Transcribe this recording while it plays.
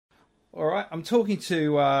All right, I'm talking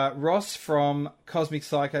to Ross from Cosmic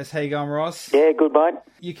Psychos. How you going, Ross? Yeah, good, mate.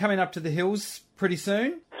 You coming up to the hills pretty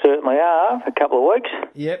soon? Certainly are, a couple of weeks.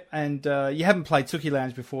 Yep, and you haven't played Tookie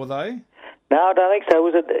Lounge before, though? No, I don't think so.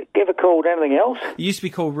 Was it ever called anything else? It used to be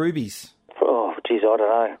called Ruby's. Oh, geez, I don't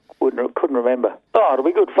know. Couldn't remember. Oh, it'll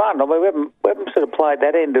be good fun. I mean, we haven't sort of played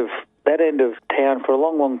that end of town for a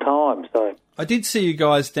long, long time. So I did see you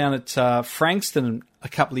guys down at Frankston a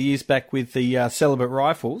couple of years back with the Celibate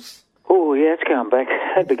Rifles. Oh, yeah, it's going back.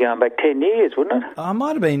 That'd be going back 10 years, wouldn't it? I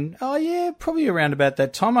might have been. Oh, yeah, probably around about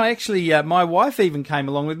that time. I actually, my wife even came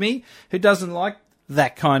along with me, who doesn't like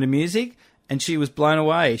that kind of music, and she was blown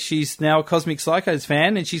away. She's now a Cosmic Psychos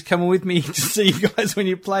fan, and she's coming with me to see you guys when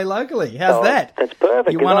you play locally. How's that? That's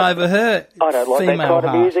perfect. You won over her. I don't like that kind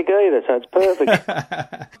of music either, so it's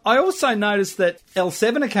perfect. I also noticed that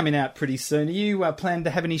L7 are coming out pretty soon. Are you planning to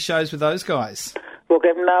have any shows with those guys? Look, I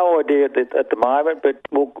have no idea at the moment, but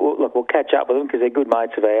we'll catch up with them because they're good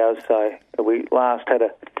mates of ours. So we last had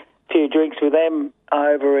a few drinks with them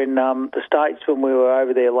over in the States when we were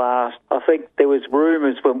over there last. I think there was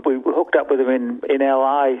rumours when we hooked up with them in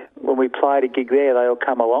LA when we played a gig there, they all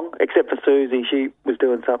come along, except for Susie. She was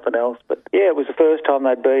doing something else. But yeah, it was the first time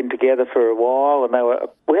they'd been together for a while, and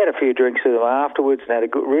we had a few drinks with them afterwards and had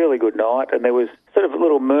a really good night, and there was sort of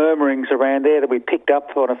little murmurings around there that we picked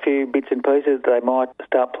up on a few bits and pieces that they might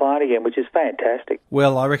start playing again, which is fantastic.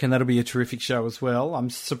 Well, I reckon that'll be a terrific show as well. I'm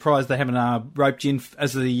surprised they haven't roped you in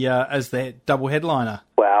as their double headliner.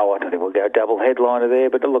 Well, I don't think we'll go double headliner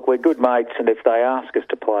there, but look, we're good mates, and if they ask us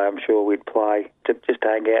to play, I'm sure we'd play to just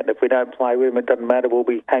hang out. And if we don't play with them, it doesn't matter. We'll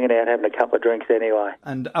be hanging out having a couple of drinks anyway.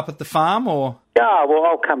 And up at the farm, or? Yeah, well,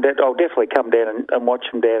 I'll definitely come down and watch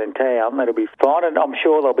them down in town. That'll be fine, and I'm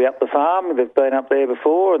sure they'll be up the farm. They've been up there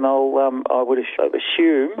before, and I would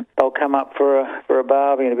assume they'll come up for a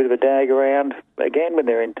barbie and a bit of a dag around again when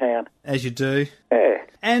they're in town. As you do. Yeah.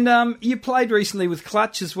 And you played recently with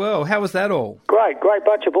Clutch as well. How was that all? Great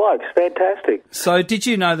bunch of blokes. Fantastic. So did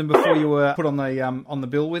you know them before you were put on the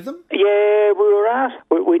bill with them? Yeah, we were asked.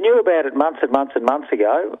 We knew about it months and months and months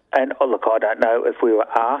ago. And look, I don't know if we were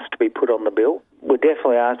asked to be put on the bill. We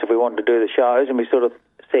definitely asked if we wanted to do the shows, and we sort of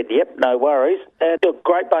said, yep, no worries. And look,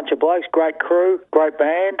 great bunch of blokes, great crew, great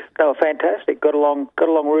band. They were fantastic. Got along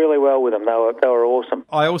really well with them. They were awesome.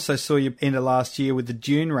 I also saw you end of last year with the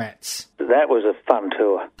Dune Rats. That was a fun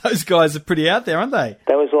tour. Those guys are pretty out there, aren't they?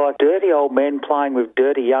 That was like dirty old men playing with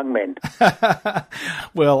dirty young men.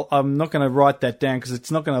 Well, I'm not going to write that down because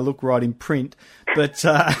it's not going to look right in print. But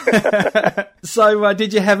so,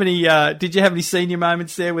 did you have any senior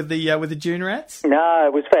moments there with the Dune Rats? No,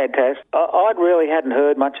 it was fantastic. I really hadn't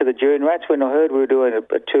heard much of the Dune Rats. When I heard we were doing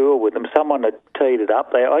a tour with them, someone had teed it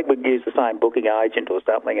up. I think we'd use the same booking agent or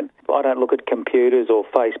something. And I don't look at computers or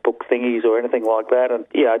Facebook thingies or anything like that. And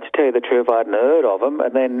to tell you the truth, I hadn't heard of them.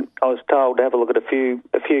 And then I was told to have a look at a few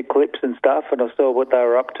clips and stuff, and I saw what they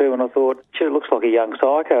were up to, and I thought, shit, it looks like a Young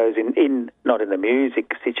Psychos in not in the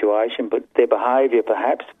music situation, but their behaviour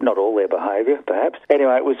perhaps, not all their behaviour perhaps.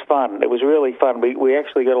 Anyway, it was fun. It was really fun. We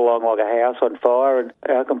actually got along like a house on fire, and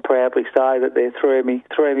I can proudly say that they're three of me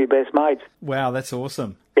best mates. Wow, that's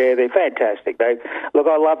awesome. Yeah, they're fantastic. I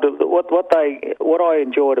loved it. What I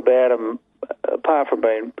enjoyed about them, apart from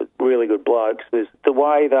being really good blokes, was the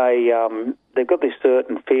way they've got this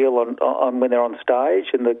certain feel on when they're on stage,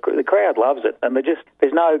 and the crowd loves it. And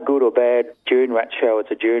there's no good or bad Dune Rat show.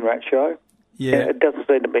 It's a Dune Rat show. Yeah. It doesn't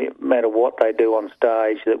seem to matter what they do on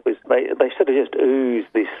stage. They sort of just ooze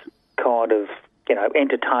this kind of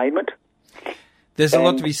entertainment. There's a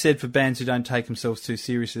lot to be said for bands who don't take themselves too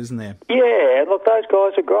serious, isn't there? Yeah, and look, those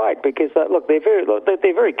guys are great because they're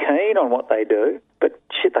very keen on what they do, but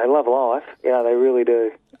shit, they love life. They really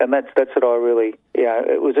do, and that's what I really.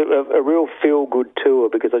 It was a real feel good tour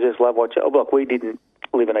because I just love watching. Look, we didn't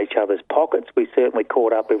live in each other's pockets. We certainly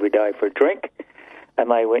caught up every day for a drink,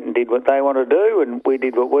 and they went and did what they wanted to do, and we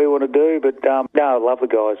did what we want to do. But no, I love the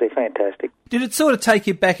guys. They're fantastic. Did it sort of take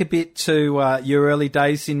you back a bit to your early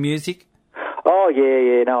days in music? Oh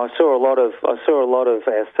yeah. No, I saw a lot of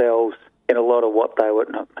ourselves in a lot of what they were,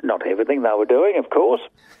 not everything they were doing, of course,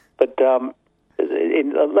 but it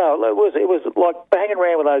was like hanging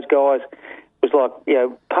around with those guys. It was like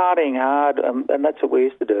partying hard, and that's what we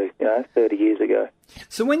used to do, 30 years ago.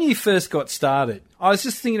 So when you first got started, I was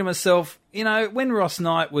just thinking to myself, when Ross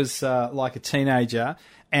Knight was like a teenager,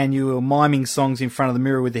 and you were miming songs in front of the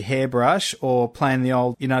mirror with a hairbrush or playing the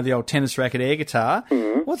old tennis racket air guitar.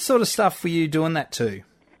 Mm-hmm. What sort of stuff were you doing that to?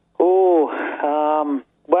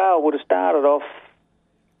 Well, it would have started off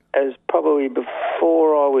as probably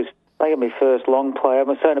before I was making my first long play. I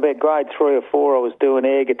was saying about grade 3 or 4, I was doing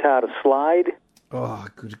air guitar to Slade. Oh,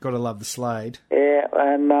 good. Got to love the Slade. Yeah,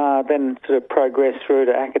 and then sort of progressed through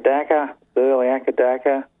to Akadaka, the early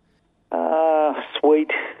Akadaka.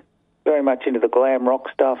 Sweet, very much into the glam rock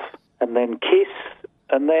stuff. And then Kiss,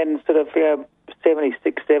 and then sort of,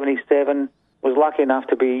 76, 77, was lucky enough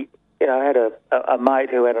to be, had a mate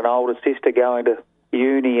who had an older sister going to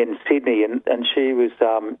uni in Sydney, and she was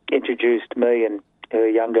introduced me and her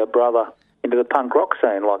younger brother into the punk rock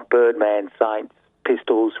scene, like Birdman, Saints,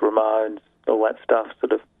 Pistols, Ramones, all that stuff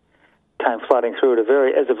sort of came flooding through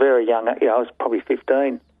as a very young, I was probably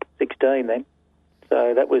 15, 16 then.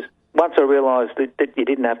 So that was, once I realised that you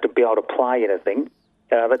didn't have to be able to play anything,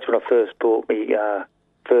 that's when I first bought me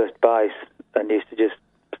first bass and used to just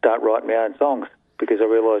start writing my own songs, because I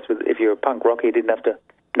realised if you're a punk rocker, you didn't have to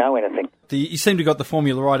know anything. You seem to have got the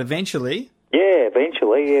formula right eventually. Yeah,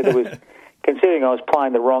 eventually. Yeah, there was... Considering I was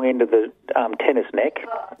playing the wrong end of the tennis neck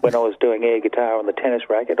when I was doing air guitar on the tennis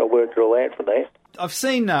racket, I worked it all out from there. I've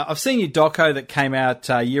seen your doco that came out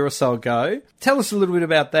a year or so ago. Tell us a little bit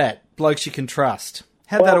about that, Blokes You Can Trust.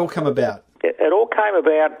 How'd that all come about? It all came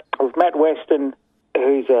about with Matt Weston,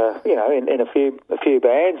 who's in a few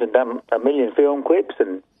bands and done a million film clips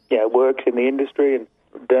and works in the industry. And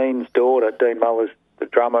Dean's daughter, Dean Muller's the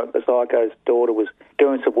drummer, the Psycho's daughter, was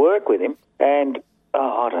doing some work with him. And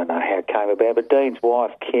I don't know how it came about, but Dean's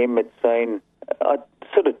wife, Kim, had seen,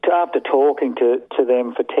 after talking to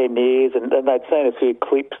them for 10 years, and they'd seen a few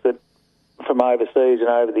clips that from overseas and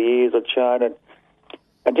over the years I'd shown,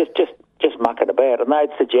 and just mucking about. And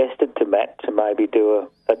they'd suggested to Matt to maybe do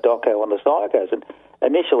a doco on the Psychos. And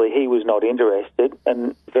initially he was not interested,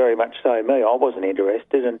 and very much so me. I wasn't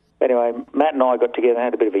interested. And anyway, Matt and I got together and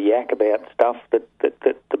had a bit of a yak about stuff that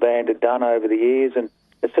the band had done over the years, and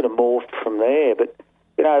it sort of morphed from there. But,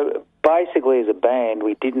 basically as a band,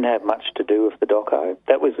 we didn't have much to do with the doco.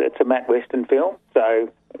 It's a Matt Weston film. So,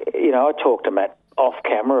 I talked to Matt off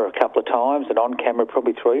camera a couple of times and on camera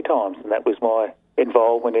probably 3 times, and that was my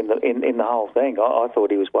involvement in the whole thing. I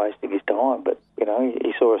thought he was wasting his time, but,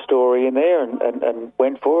 he saw a story in there and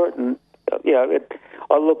went for it. And,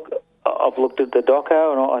 I've looked at the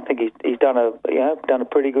doco, and I think he's done a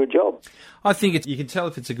pretty good job. I think you can tell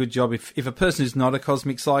if it's a good job. If a person who's not a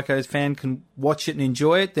Cosmic Psychos fan can watch it and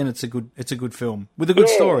enjoy it, then it's a good film with a good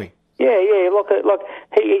story. Yeah. Look,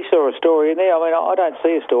 he saw a story in there. I mean, I don't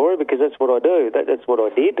see a story because that's what I do. That's what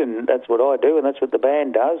I did, and that's what I do, and that's what the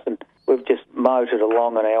band does. And we've just motored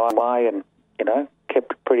along in our own way, and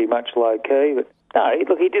kept pretty much low key. But no,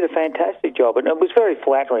 look, he did a fantastic job, and it was very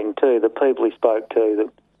flattering too. The people he spoke to,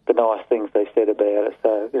 the nice things they said about it.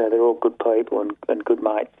 So, they're all good people and good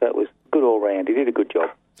mates. So it was good all round. He did a good job.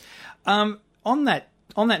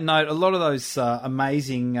 On that note, a lot of those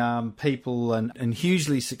amazing people and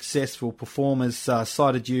hugely successful performers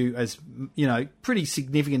cited you as, pretty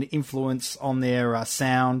significant influence on their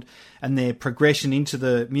sound and their progression into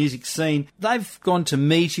the music scene. They've gone to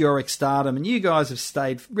meteoric stardom, and you guys have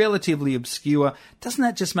stayed relatively obscure. Doesn't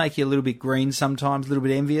that just make you a little bit green sometimes, a little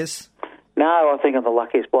bit envious? No, I think I'm the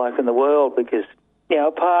luckiest bloke in the world because,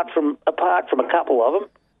 apart from a couple of them,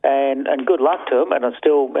 and good luck to them, and I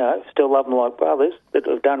still love them like brothers that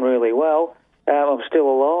have done really well, I'm still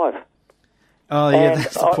alive. Oh, yeah,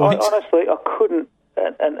 that's the point. Honestly, I couldn't,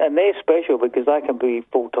 and they're special because they can be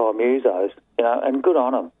full-time musos, and good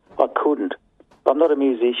on them. I couldn't. I'm not a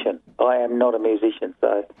musician. I am not a musician,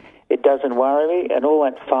 so it doesn't worry me, and all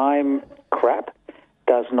that fame crap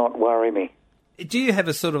does not worry me. Do you have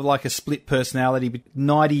a sort of like a split personality?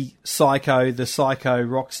 Nighty Psycho, the psycho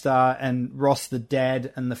rock star, and Ross the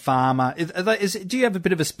dad and the farmer. Do you have a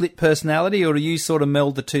bit of a split personality, or do you sort of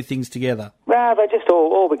meld the two things together? No, they just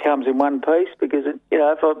all becomes in one piece because, if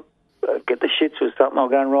I get the shits with something, I'll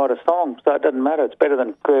go and write a song. So it doesn't matter. It's better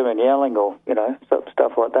than screaming and yelling or,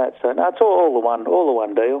 stuff like that. So no, it's all the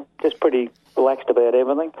one deal. Just pretty relaxed about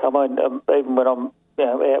everything. I mean, even when I'm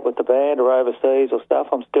out with the band or overseas or stuff,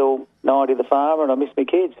 I'm still 90 the farmer and I miss my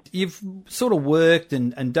kids. You've sort of worked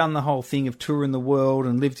and done the whole thing of touring the world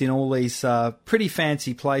and lived in all these pretty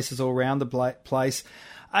fancy places all around the place.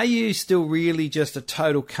 Are you still really just a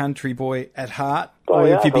total country boy at heart? Or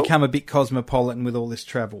have you become a bit cosmopolitan with all this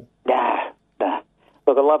travel? Nah.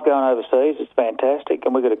 Look, I love going overseas. It's fantastic.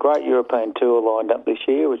 And we've got a great European tour lined up this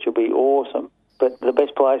year, which will be awesome. But the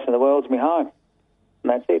best place in the world is my home.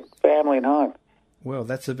 And that's it. Family and home. Well,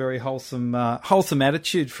 that's a very wholesome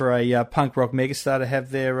attitude for a punk rock megastar to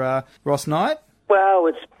have there, Ross Knight. Well,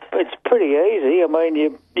 it's pretty easy. I mean,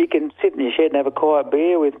 you can sit in your shed and have a quiet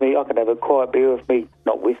beer with me. I can have a quiet beer with me,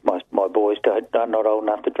 not with my boys, they're not old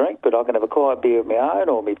enough to drink, but I can have a quiet beer with my own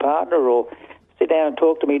or my partner or sit down and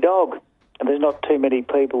talk to my dog. And there's not too many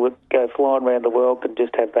people that go flying around the world can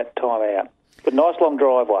just have that time out. But nice long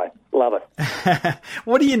driveway. Love it.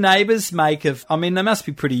 What do your neighbours make of... I mean, they must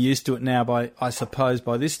be pretty used to it now, I suppose,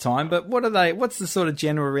 by this time. But what's the sort of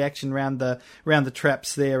general reaction around the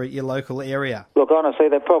traps there at your local area? Look, honestly,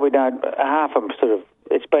 they probably don't... Half of them sort of...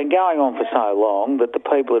 It's been going on for so long that the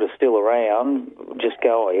people that are still around just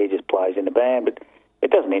go, oh, he just plays in the band. But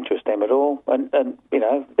it doesn't interest them at all. And you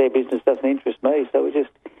know, their business doesn't interest me. So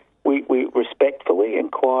we respectfully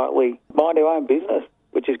and quietly mind our own business,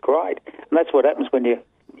 which is great. And that's what happens when you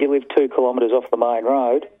live 2 kilometres off the main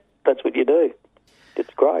road. That's what you do.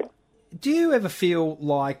 It's great. Do you ever feel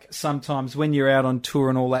like sometimes when you're out on tour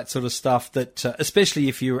and all that sort of stuff that, especially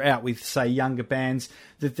if you're out with, say, younger bands,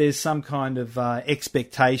 that there's some kind of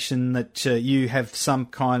expectation that you have some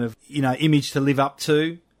kind of, you know, image to live up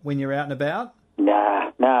to when you're out and about?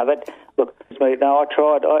 No, look, I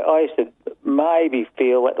tried. I used to maybe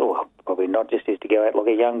feel that, probably not just used to go out like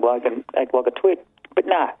a young bloke and act like a twit. But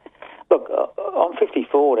no, look, I'm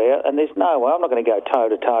 54 now, and there's no way I'm not going to go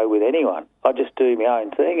toe-to-toe with anyone. I just do my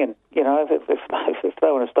own thing, and, you know, if they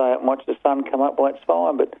want to stay up and watch the sun come up, well, that's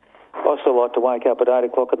fine, but I still like to wake up at 8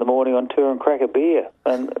 o'clock in the morning on tour and crack a beer,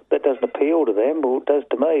 and that doesn't appeal to them, but it does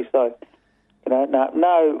to me, so, you know,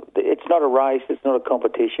 no, it's not a race, it's not a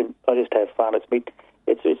competition, I just have fun, it's me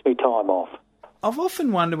time off. I've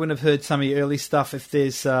often wondered when I've heard some of your early stuff if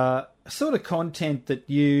there's sort of content that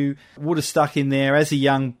you would have stuck in there as a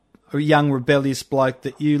young rebellious bloke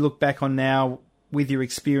that you look back on now with your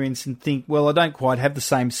experience and think, well, I don't quite have the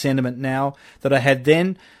same sentiment now that I had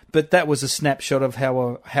then, but that was a snapshot of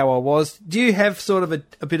how I was. Do you have sort of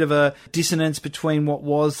a bit of a dissonance between what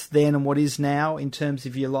was then and what is now in terms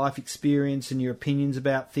of your life experience and your opinions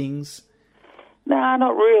about things? No,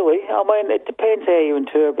 not really. I mean, it depends how you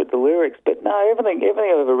interpret the lyrics, but no, everything I've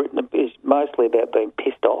ever written is mostly about being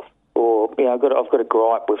pissed off, or, you know, I've got a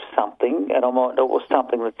gripe with something, and or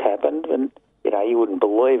something that's happened, and, you know, you wouldn't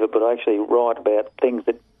believe it, but I actually write about things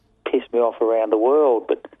that piss me off around the world,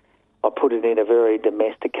 but I put it in a very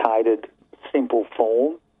domesticated, simple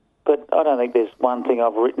form. But I don't think there's one thing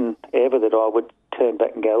I've written ever that I would turn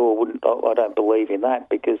back and go, I don't believe in that,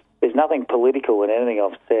 because there's nothing political in anything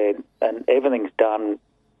I've said, and everything's done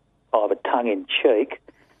either tongue-in-cheek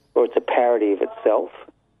or it's a parody of itself.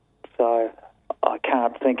 So I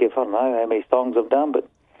can't think of, I don't know how many songs I've done, but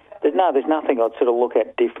there's nothing I'd sort of look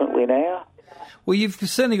at differently now. Well, you've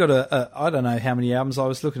certainly got I don't know how many albums. I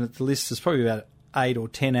was looking at the list. There's probably about 8 or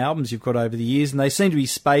 10 albums you've got over the years, and they seem to be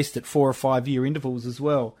spaced at 4 or 5 year intervals as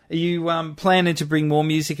well. Are you planning to bring more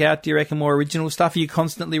music out, do you reckon, more original stuff? Are you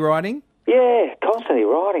constantly writing? Yeah, constantly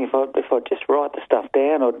writing. If I just write the stuff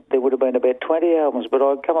down, there would have been about 20 albums, but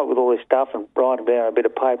I'd come up with all this stuff and write it down on a bit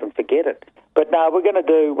of paper and forget it. But no,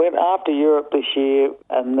 we're after Europe this year,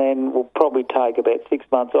 and then we'll probably take about 6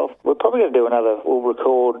 months off. We're probably going to do we'll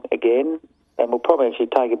record again, and we'll probably actually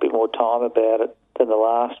take a bit more time about it than the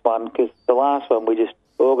last one, because the last one we just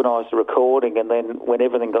organised the recording, and then when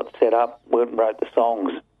everything got set up, we went and wrote the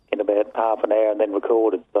songs in about half an hour and then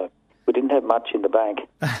recorded. So we didn't have much in the bank,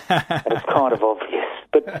 and it's kind of obvious.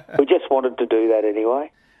 But we just wanted to do that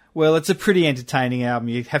anyway. Well, it's a pretty entertaining album.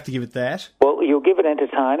 You have to give it that. Well, you'll give it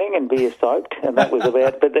entertaining and beer soaked, and that was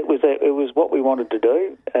about. But it was what we wanted to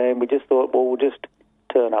do, and we just thought, well, we'll just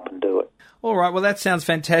turn up and do it. All right, well, that sounds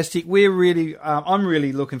fantastic. I'm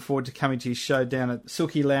really looking forward to coming to your show down at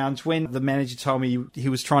Sookie Lounge. When the manager told me he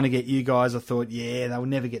was trying to get you guys, I thought, yeah, they'll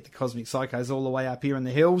never get the Cosmic Psychos all the way up here in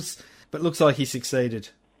the hills. But looks like he succeeded.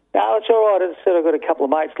 No, it's all right. I've got a couple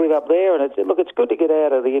of mates live up there, and it's good to get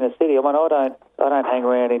out of the inner city. I mean, I don't hang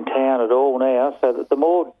around in town at all now, so that the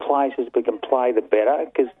more places we can play, the better,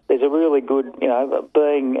 because there's a really good, you know,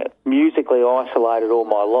 being musically isolated all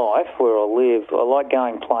my life where I live, I like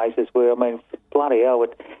going places where, I mean, bloody hell,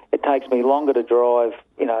 it takes me longer to drive,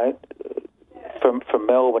 you know, from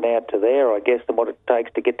Melbourne out to there, I guess, than what it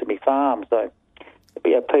takes to get to my farm, so...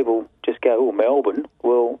 Yeah, people just go, oh, Melbourne.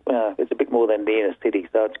 Well, it's a bit more than the inner city,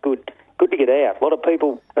 so it's good to get out. A lot of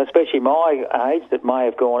people, especially my age, that may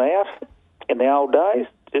have gone out in the old days,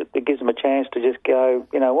 it gives them a chance to just go,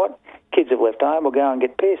 you know what, kids have left home, we'll go and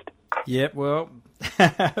get pissed. Yep, well,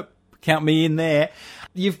 count me in there.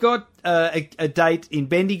 You've got a date in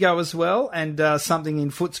Bendigo as well, and something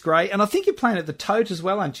in Footscray, and I think you're playing at the Tote as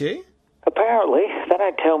well, aren't you? Apparently. They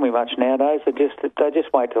don't tell me much nowadays. They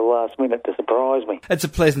just wait till the last minute to surprise me. It's a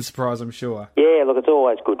pleasant surprise, I'm sure. Yeah, look, it's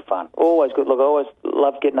always good fun. Always good. Look, I always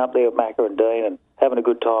love getting up there with Macca and Dean and having a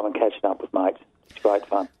good time and catching up with mates. It's great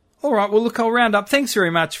fun. All right, well, look, I'll round up. Thanks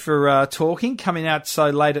very much for talking, coming out so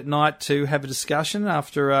late at night to have a discussion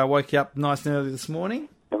after I woke you up nice and early this morning.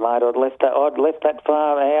 Mate, I'd left that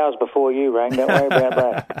far hours before you rang. Don't worry about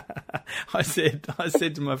that. I said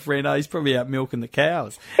to my friend, "Oh, he's probably out milking the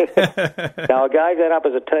cows." No, I gave that up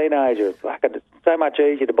as a teenager. Fucking, it's so much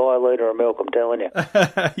easier to buy a litre of milk, I'm telling you.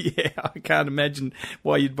 Yeah, I can't imagine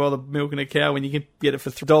why you'd bother milking a cow when you can get it for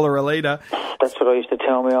 $1 a litre. That's what I used to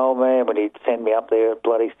tell my old man when he'd send me up there at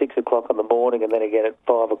bloody 6 o'clock in the morning and then again at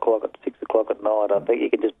 5 o'clock at 6 o'clock at night. I think you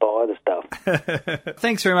can just buy the stuff.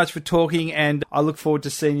 Thanks very much for talking, and I look forward to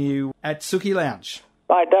seeing you at Suki Lounge.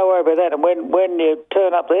 Mate, don't worry about that. And when you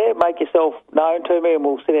turn up there, make yourself known to me and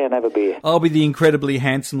we'll sit down and have a beer. I'll be the incredibly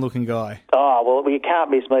handsome-looking guy. Oh, well, you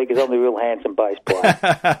can't miss me because I'm the real handsome bass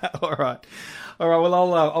player. All right. Well,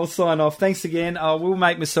 I'll sign off. Thanks again. I will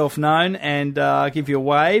make myself known and give you a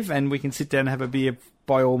wave, and we can sit down and have a beer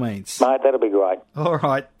by all means. Mate, that'll be great. All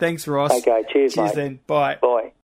right. Thanks, Ross. Okay, cheers, mate. Cheers then. Bye. Bye.